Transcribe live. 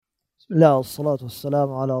بسم الله والصلاة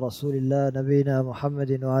والسلام على رسول الله نبينا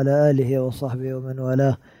محمد وعلى آله وصحبه ومن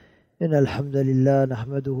والاه. إن الحمد لله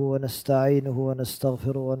نحمده ونستعينه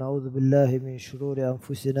ونستغفره ونعوذ بالله من شرور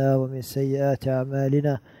أنفسنا ومن سيئات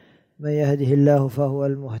أعمالنا. من يهده الله فهو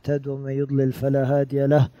المهتد ومن يضلل فلا هادي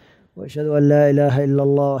له، وأشهد أن لا إله إلا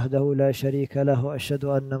الله وحده لا شريك له، وأشهد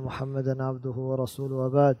أن محمدا عبده ورسوله.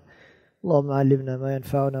 وبعد، اللهم علمنا ما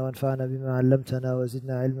ينفعنا وانفعنا بما علمتنا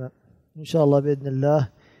وزدنا علما. إن شاء الله بإذن الله.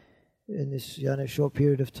 In this short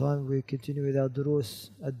period of time, we continue with our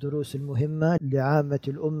الدروس المهمة لعامة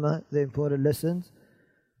الأمة, the important lessons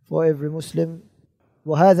for every Muslim.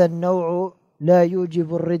 وهذا النوع لا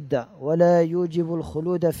يوجب الردة ولا يوجب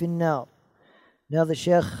الخلود في النار. Now the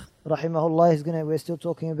Shaykh rahimahullah we're still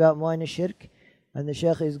talking about minor shirk, and the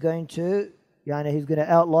Shaykh is going to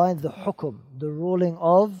outline the hukum, the ruling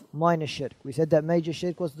of minor shirk. We said that major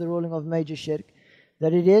shirk was the ruling of major shirk,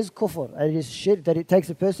 that it is kufr, and it is shirk, that it takes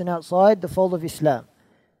a person outside the fold of Islam.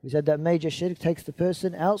 We said that major shirk takes the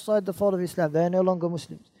person outside the fold of Islam. They are no longer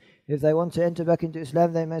Muslims. If they want to enter back into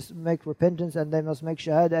Islam, they must make repentance and they must make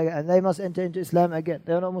shahada and they must enter into Islam again.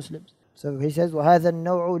 They are not Muslims. So he says, وَهَذَا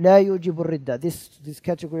النَّوْعُ لَا يُوجِبُ الرِّدَّةِ. This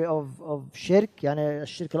category of shirk,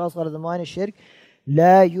 الشرك الأصغر, the minor shirk,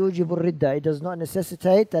 لا يوجب الردة. It does not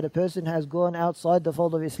necessitate that a person has gone outside the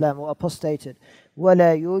fold of Islam or apostated.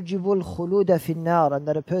 ولا يوجب الخلود في النار. And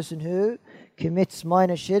that a person who commits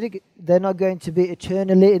minor shirk, they're not going to be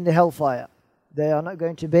eternally in the hellfire. They are not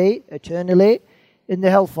going to be eternally in the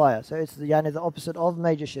hellfire. So it's the opposite of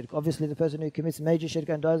major shirk. Obviously the person who commits major shirk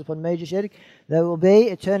and dies upon major shirk, they will be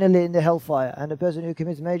eternally in the hellfire. And the person who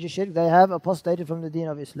commits major shirk, they have apostated from the deen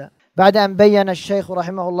of Islam. بعد أن بيّن الشيخ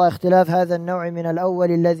رحمه الله اختلاف هذا النوع من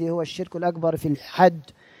الأول الذي هو الشرك الأكبر في الحد.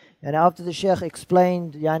 And after the Shaykh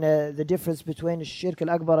explained the difference between the shirk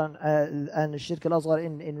al-akbar and the shirk al-asghar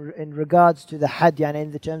in regards to the had,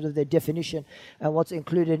 in the terms of their definition and what's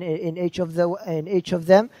included in each of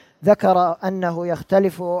them, ذكر أنه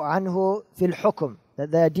يختلف عنه في الحكم.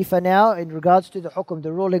 That they differ now in regards to the hukum.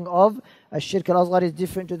 The ruling of a shirk al-asghar is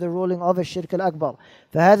different to the ruling of a shirk al-akbar.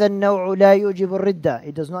 فهذا النوع لا يوجب الردة.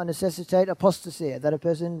 It does not necessitate apostasy, that a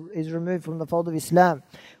person is removed from the fold of Islam.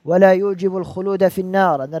 ولا يوجب الخلود في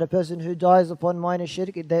النار. And that a person who dies upon minor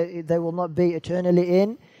shirk, they will not be eternally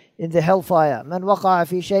in the hellfire. من وقع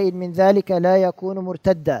في شيء من ذلك لا يكون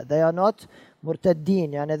مرتدا. They are not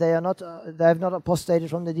مرتدين, they have not apostated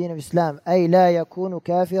from the deen of Islam. أي لا يكون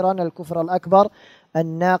كافرا الكفر الأكبر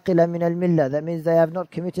الناقل من الملة. That means they have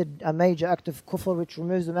not committed a major act of kufr which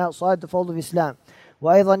removes them outside the fold of Islam.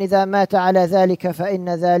 وأيضا إذا مات على ذلك فإن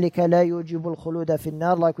ذلك لا يوجب الخلود في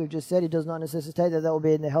النار. Like we've just said, it does not necessitate that they will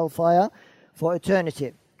be in the hellfire for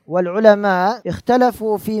eternity. والعلماء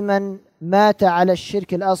اختلفوا في من مات على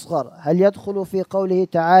الشرك الأصغر هل يدخل في قوله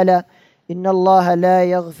تعالى إن الله لا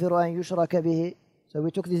يغفر أن يشرك به. So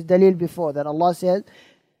we took this dalil before, that Allah said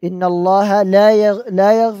إن الله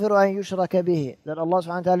لا يغفر أن يشرك به, that Allah subhanahu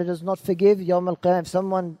wa ta'ala does not forgive يوم القيامة. If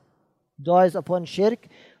someone dies upon shirk,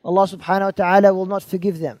 Allah subhanahu wa ta'ala will not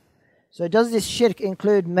forgive them. So does this shirk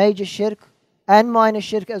include major shirk and minor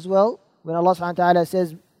shirk as well? When Allah subhanahu wa ta'ala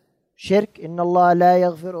says shirk, إن الله لا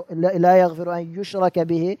يغفر أن يشرك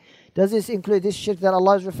به, does this include this shirk that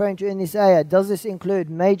Allah is referring to in this ayah? Does this include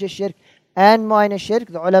major shirk and minor shirk?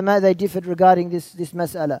 The ulama, they differed regarding this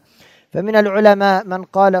mas'ala. فمن العلماء من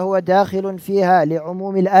قال هو داخل فيها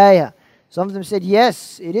لعموم الآية. Some of them said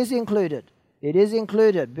yes, it is included. It is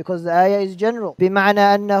included because the ayah is general.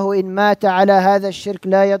 بمعنى أنه إن مات على هذا الشرك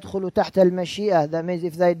لا يدخل تحت المشيئة. That means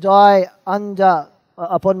if they die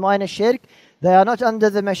upon minor shirk, they are not under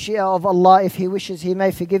the mashia of Allah. If He wishes, He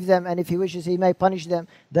may forgive them, and if He wishes, He may punish them.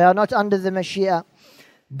 They are not under the mashia.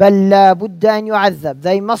 بل لا بد أن يعذب.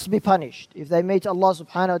 They must be punished. If they meet Allah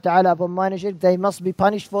subhanahu wa ta'ala upon minor shirk, they must be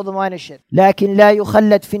punished for the minor shirk. لكن لا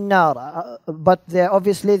يخلد في النار. But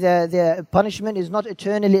obviously their punishment is not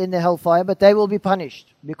eternally in the hellfire, but they will be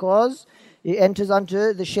punished because it enters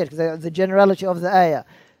onto the shirk, the generality of the ayah.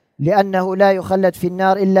 لأنه لا يخلد في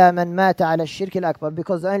النار إلا من مات على الشرك الأكبر.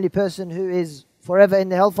 Because the only person who is forever in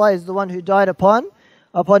the hellfire is the one who died upon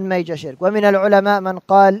major shirk. ومن العلماء من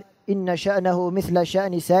قال إن شأنه مثل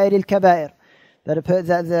شأن سائر الكبائر.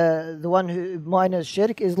 That the one who minor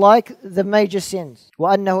shirk is like the major sins.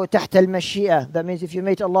 وأنه تحت المشيئة. That means if you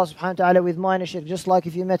meet Allah subhanahu wa ta'ala with minor shirk, just like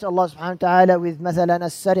if you met Allah subhanahu wa ta'ala with مثلا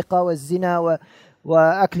السرقة والزنا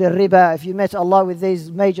وأكل الربا, if you met Allah with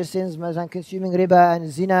these major sins, مثلا consuming riba and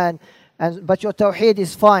zina, but your tawheed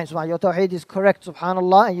is fine, your tawheed is correct,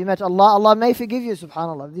 subhanallah, and you met Allah, Allah may forgive you,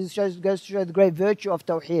 subhanallah. This goes to show the great virtue of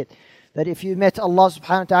tawheed. That if you met Allah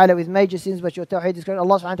subhanahu wa ta'ala with major sins, but your tawheed is correct,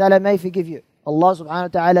 Allah subhanahu wa ta'ala may forgive you. Allah subhanahu wa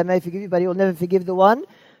ta'ala may forgive you, but He will never forgive the one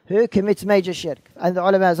who commits major shirk. And the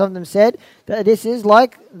ulama, some of them said that this is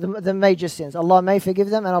like the major sins. Allah may forgive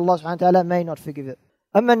them and Allah subhanahu wa ta'ala may not forgive them.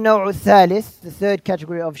 أما النوع الثالث, the third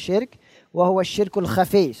category of shirk, وهو الشرك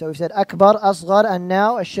الخفي. So we've said أكبر, أصغر, and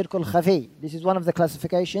now الشرك الخفي. This is one of the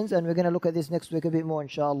classifications, and we're going to look at this next week a bit more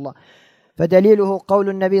inshallah. فدليله قول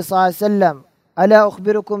النبي صلى الله عليه وسلم ألا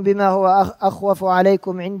أخبركم بما هو أخوف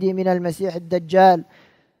عليكم عندي من المسيح الدجال.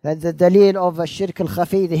 That the dalil of a shirk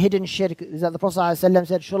al-khafi, the hidden shirk, is that the Prophet ﷺ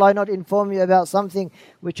said, shall I not inform you about something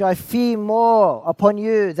which I fear more upon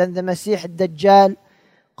you than the Masih al-Dajjal?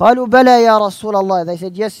 قالوا بلى يا رسول الله. They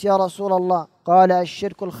said, yes, ya Rasulullah. قال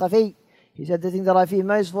الشرك الخفي. He said, the thing that I fear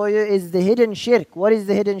most for you is the hidden shirk. What is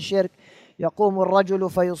the hidden shirk? يقوم الرجل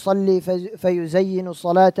فيصلي فيزين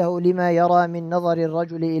صلاته لما يرى من نظر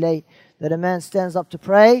الرجل إليه. That a man stands up to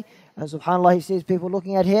pray, and subhanAllah, he sees people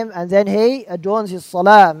looking at him, and then he adorns his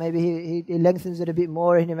salah. Maybe he lengthens it a bit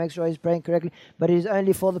more and he makes sure he's praying correctly. But it is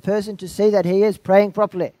only for the person to see that he is praying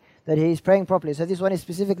properly. That he is praying properly. So this one is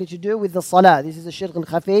specifically to do with the salah. This is the shirk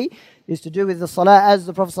al-khafi, is to do with the salah, as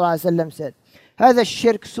the Prophet ﷺ said. هذا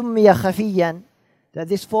الشرك سمي خفيا. That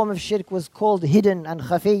this form of shirk was called hidden and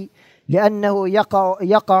khafi. لأنه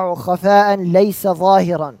يقع خفاء ليس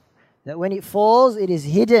ظاهرا. That when it falls, it is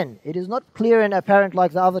hidden. It is not clear and apparent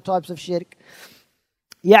like the other types of shirk.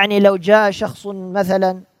 يعني لو جاء شخص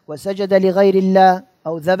مثلا وسجد لغير الله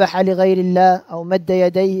أو ذبح لغير الله أو مد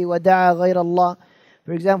يديه ودعا غير الله.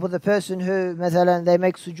 For example, the person who مثلا they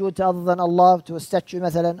make sujood to other than Allah, to a statue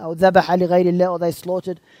مثلا, أو ذبح لغير الله, or they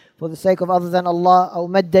slaughtered for the sake of other than Allah, أو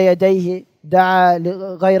مد يديه دعا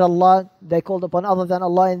لغير الله, they called upon other than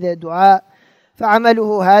Allah in their dua.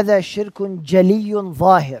 فعمله هذا شرك جلي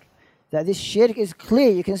ظاهر. That this shirk is clear.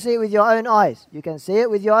 You can see it with your own eyes. You can see it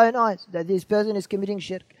with your own eyes that this person is committing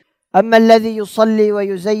shirk. أما الذي يصلي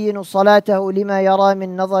ويزين صلاته لما يرى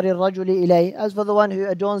من نظر الرجل إليه. As for the one who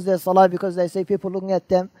adorns their salah because they see people looking at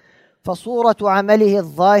them. فصورة عمله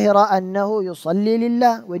الظاهرة أنه يصلي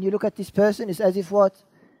لله. When you look at this person, it's as if what?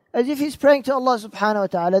 As if he's praying to Allah subhanahu wa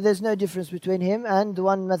ta'ala. There's no difference between him and the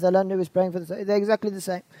one مثلا who is praying for the sake. They're exactly the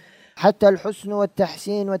same. حتى الحسن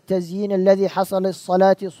والتحسين والتزيين الذي حصل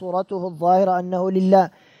الصلاة صورته الظاهرة أنه لله.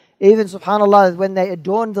 Even subhanallah, when they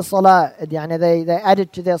adorned the salah, يعني they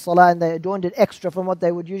added to their salah and they adorned it extra from what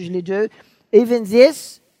they would usually do. Even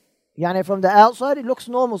this, يعني from the outside, it looks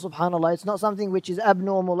normal subhanallah. It's not something which is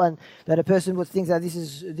abnormal and that a person would think that this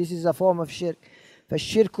is a form of shirk.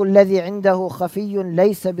 فالشرك الذي عنده خفي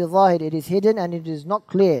ليس بظاهر. It is hidden and it is not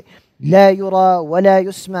clear. لا يرى ولا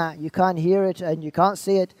يسمع. You can't hear it and you can't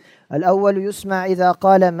see it. الأول يسمع إذا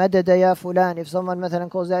قال مدد يا فلان. If someone مثلا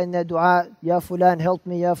calls out in their dua, يا فلان help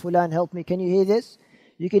me, يا فلان help me. Can you hear this?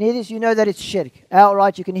 You can hear this, you know that it's shirk.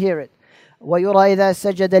 Outright you can hear it. ويرى إذا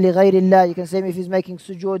سجد لغير الله. You can see him if he's making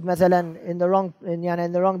sujood مثلا in the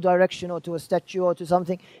wrong direction or to a statue or to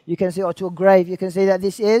something. You can see, or to a grave. You can see that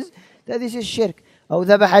this is shirk. أو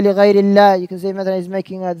ذبح لغير الله. You can see مثلا he's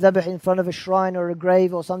making a ذبح in front of a shrine or a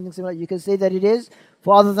grave or something similar. You can see that it is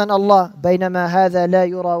for other than Allah. بينما هذا لا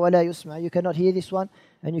يرى ولا يسمع. You cannot hear this one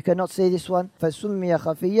and you cannot see this one. فسمي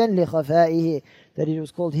خفيا لخفائه. That it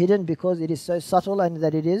was called hidden because it is so subtle and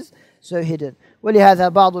that it is so hidden. ولهذا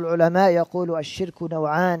بعض العلماء يقول الشرك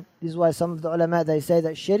نوعان. This is why some of the ulama they say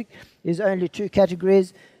that shirk is only two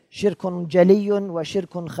categories. شرك جلي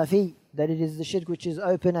وشرك خفي. That it is the shirk which is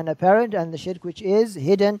open and apparent and the shirk which is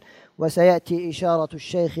hidden. وسيأتي إشارة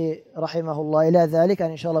الشيخ رحمه الله إلى ذلك,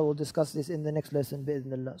 and inshallah we'll discuss this in the next lesson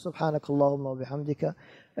بإذن الله. سبحانك اللهم وبحمدك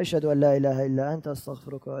أشهد أن لا إله إلا أنت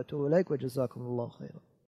أستغفرك وأتوب إليك وجزاكم الله خيرا.